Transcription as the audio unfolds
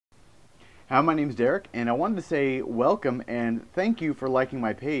Hi, my name's Derek, and I wanted to say welcome and thank you for liking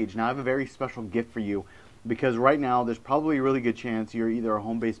my page. Now, I have a very special gift for you because right now there's probably a really good chance you're either a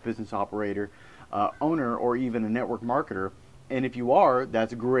home-based business operator, owner, or even a network marketer. And if you are,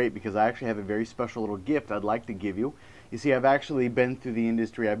 that's great because I actually have a very special little gift I'd like to give you. You see, I've actually been through the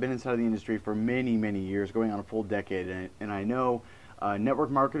industry. I've been inside the industry for many, many years, going on a full decade, and I know network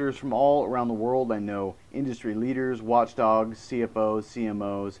marketers from all around the world. I know industry leaders, watchdogs, CFOs,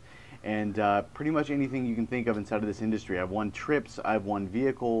 CMOs, and pretty much anything you can think of inside of this industry. I've won trips, I've won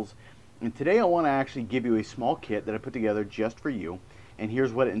vehicles, and today I want to actually give you a small kit that I put together just for you, and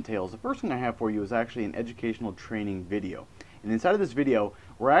here's what it entails. The first thing I have for you is actually an educational training video. And inside of this video,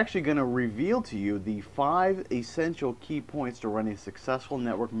 we're actually going to reveal to you the 5 essential key points to run a successful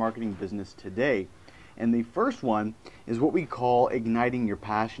network marketing business today. And the first one is what we call igniting your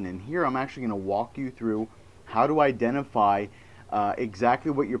passion. And here I'm actually going to walk you through how to identify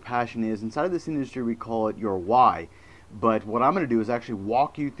exactly what your passion is. Inside of this industry, we call it your why. But what I'm going to do is actually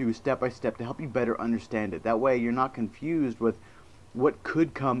walk you through step by step to help you better understand it. That way you're not confused with what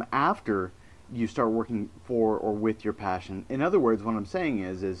could come after you start working for or with your passion. In other words, what I'm saying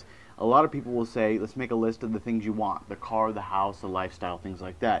is a lot of people will say, let's make a list of the things you want, the car, the house, the lifestyle, things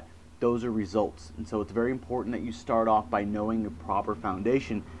like that. Those are results. And so it's very important that you start off by knowing the proper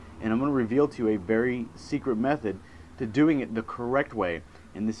foundation. And I'm going to reveal to you a very secret method to doing it the correct way.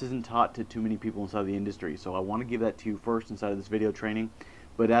 And this isn't taught to too many people inside the industry. So I want to give that to you first inside of this video training.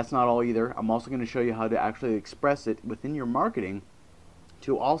 But that's not all either. I'm also going to show you how to actually express it within your marketing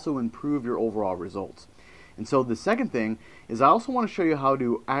to also improve your overall results. And so the second thing is I also want to show you how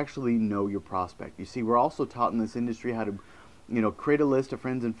to actually know your prospect. You see, we're also taught in this industry how to create a list of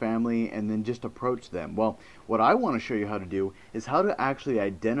friends and family and then just approach them. Well, what I want to show you how to do is how to actually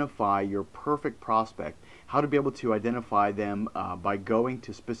identify your perfect prospect, how to be able to identify them by going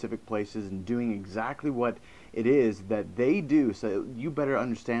to specific places and doing exactly what it is that they do so you better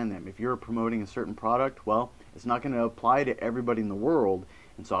understand them. If you're promoting a certain product, well, it's not going to apply to everybody in the world,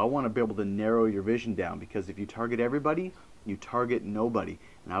 and so I want to be able to narrow your vision down, because if you target everybody, you target nobody,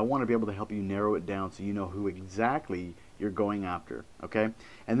 and I want to be able to help you narrow it down so you know who exactly you're going after, okay?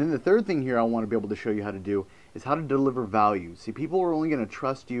 And then the third thing here I want to be able to show you how to do is how to deliver value. See, people are only going to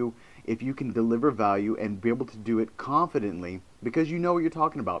trust you if you can deliver value and be able to do it confidently because you know what you're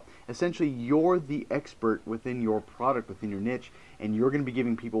talking about. Essentially, you're the expert within your product, within your niche, and you're going to be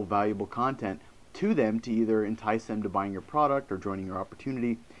giving people valuable content to them to either entice them to buying your product or joining your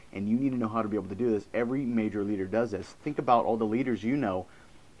opportunity, and you need to know how to be able to do this. Every major leader does this. Think about all the leaders you know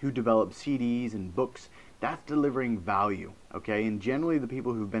who develop CDs and books. That's delivering value, okay? And generally the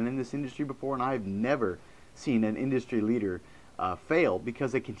people who've been in this industry before, and I've never seen an industry leader fail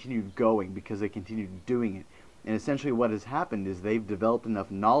because they continued going, because they continued doing it. And essentially what has happened is they've developed enough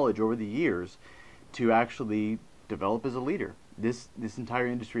knowledge over the years to actually develop as a leader. This entire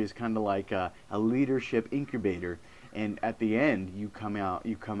industry is kind of like a leadership incubator, and at the end you come out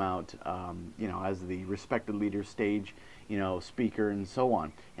as the respected leader, stage speaker, and so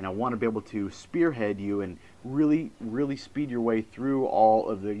on. And I want to be able to spearhead you and really speed your way through all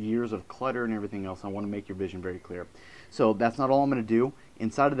of the years of clutter and everything else. I want to make your vision very clear. So that's not all I'm going to do.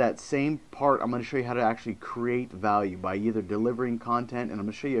 Inside of that same part, I'm going to show you how to actually create value by either delivering content, and I'm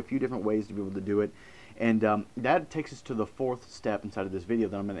going to show you a few different ways to be able to do it. And that takes us to the fourth step inside of this video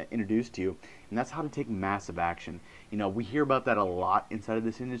that I'm going to introduce to you, and that's how to take massive action. We hear about that a lot inside of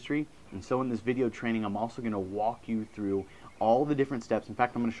this industry, and so in this video training I'm also going to walk you through all the different steps. In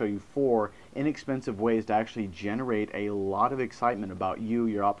fact, I'm going to show you 4 inexpensive ways to actually generate a lot of excitement about you,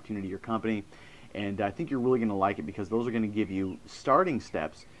 your opportunity, your company, and I think you're really going to like it because those are going to give you starting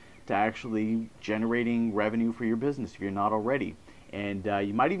steps to actually generating revenue for your business if you're not already. And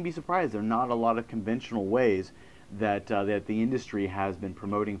you might even be surprised there are not a lot of conventional ways that the industry has been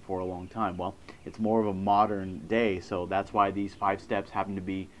promoting for a long time. Well, it's more of a modern day, so that's why these 5 steps happen to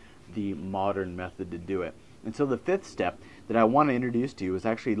be the modern method to do it. And so the 5th step that I want to introduce to you is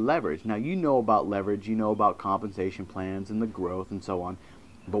actually leverage. Now, you know about leverage, you know about compensation plans and the growth and so on,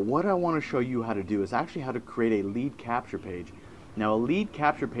 but what I want to show you how to do is actually how to create a lead capture page. Now, a lead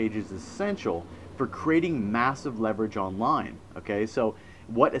capture page is essential for creating massive leverage online, okay? So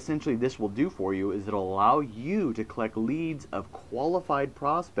what essentially this will do for you is it'll allow you to collect leads of qualified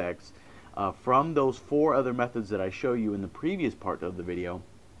prospects from those 4 other methods that I show you in the previous part of the video,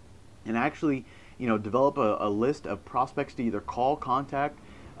 and actually develop a list of prospects to either call, contact,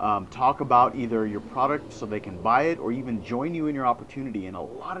 talk about either your product so they can buy it or even join you in your opportunity. And a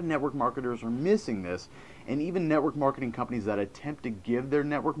lot of network marketers are missing this, and even network marketing companies that attempt to give their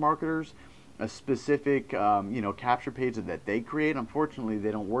network marketers a specific capture page that they create, unfortunately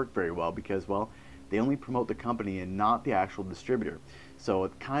they don't work very well because, well, they only promote the company and not the actual distributor. So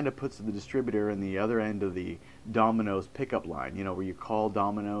it kind of puts the distributor in the other end of the Domino's pickup line, where you call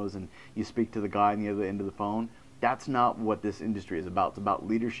Domino's and you speak to the guy on the other end of the phone. That's not what this industry is about. It's about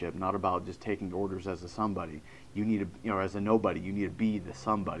leadership, not about just taking orders as a somebody. You need to, as a nobody, you need to be the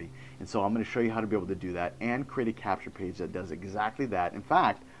somebody. And so I'm going to show you how to be able to do that and create a capture page that does exactly that. In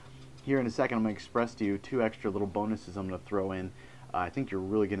fact, here in a second, I'm going to express to you 2 extra little bonuses I'm going to throw in. I think you're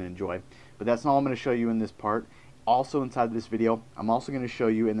really going to enjoy. But that's not all I'm going to show you in this part. Also inside of this video, I'm also going to show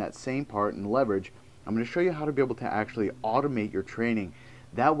you in that same part in leverage, I'm going to show you how to be able to actually automate your training.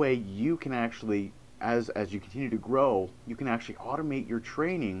 That way you can actually, as you continue to grow, you can actually automate your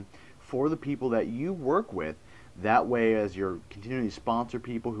training for the people that you work with. That way, as you're continuing to sponsor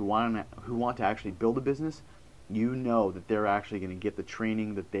people who want to actually build a business, you know that they're actually going to get the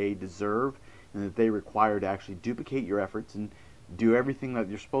training that they deserve and that they require to actually duplicate your efforts and do everything that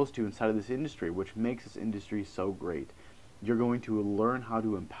you're supposed to inside of this industry, which makes this industry so great. You're going to learn how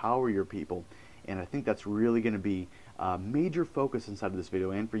to empower your people, and I think that's really going to be a major focus inside of this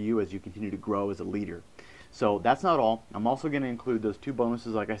video and for you as you continue to grow as a leader. So that's not all. I'm also going to include those 2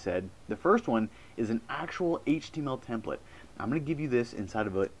 bonuses like I said. The first one is an actual HTML template. I'm going to give you this inside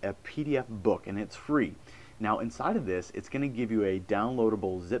of a PDF book, and it's free. Now inside of this, it's going to give you a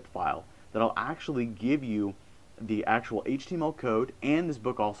downloadable zip file that'll actually give you the actual HTML code, and this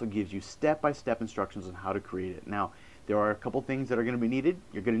book also gives you step-by-step instructions on how to create it. Now, there are a couple things that are going to be needed.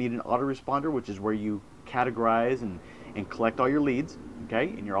 You're going to need an autoresponder, which is where you categorize and collect all your leads, okay?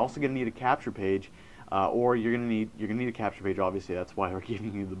 And you're also going to need a capture page, or you're going to need a capture page. Obviously, that's why we're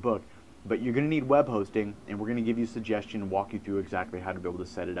giving you the book. But you're going to need web hosting, and we're going to give you a suggestion and walk you through exactly how to be able to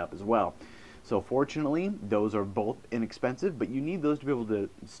set it up as well. So fortunately, those are both inexpensive, but you need those to be able to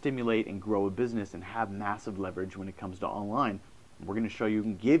stimulate and grow a business and have massive leverage when it comes to online. We're going to show you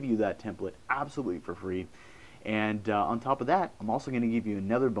and give you that template absolutely for free. And on top of that, I'm also going to give you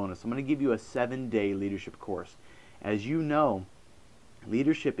another bonus. I'm going to give you a 7-day leadership course. As you know,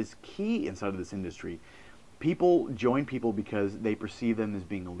 leadership is key inside of this industry. People join people because they perceive them as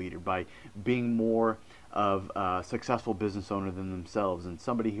being a leader, by being more of a successful business owner than themselves, and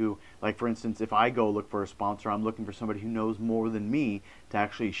somebody who, like for instance, if I go look for a sponsor, I'm looking for somebody who knows more than me to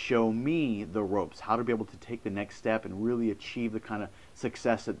actually show me the ropes, how to be able to take the next step and really achieve the kind of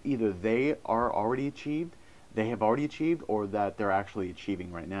success that either they have already achieved, or that they're actually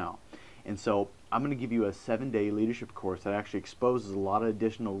achieving right now. And so I'm going to give you a 7-day leadership course that actually exposes a lot of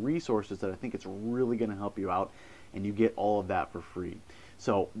additional resources that I think it's really going to help you out, and you get all of that for free.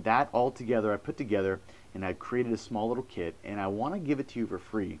 So that all together I put together, and I've created a small little kit, and I want to give it to you for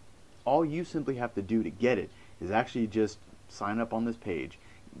free. All you simply have to do to get it is actually just sign up on this page,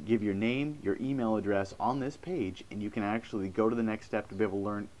 give your name, your email address on this page, and you can actually go to the next step to be able to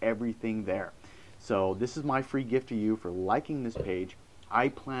learn everything there. So this is my free gift to you for liking this page. I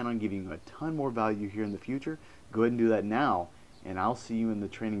plan on giving you a ton more value here in the future. Go ahead and do that now, and I'll see you in the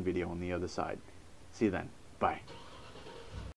training video on the other side. See you then. Bye.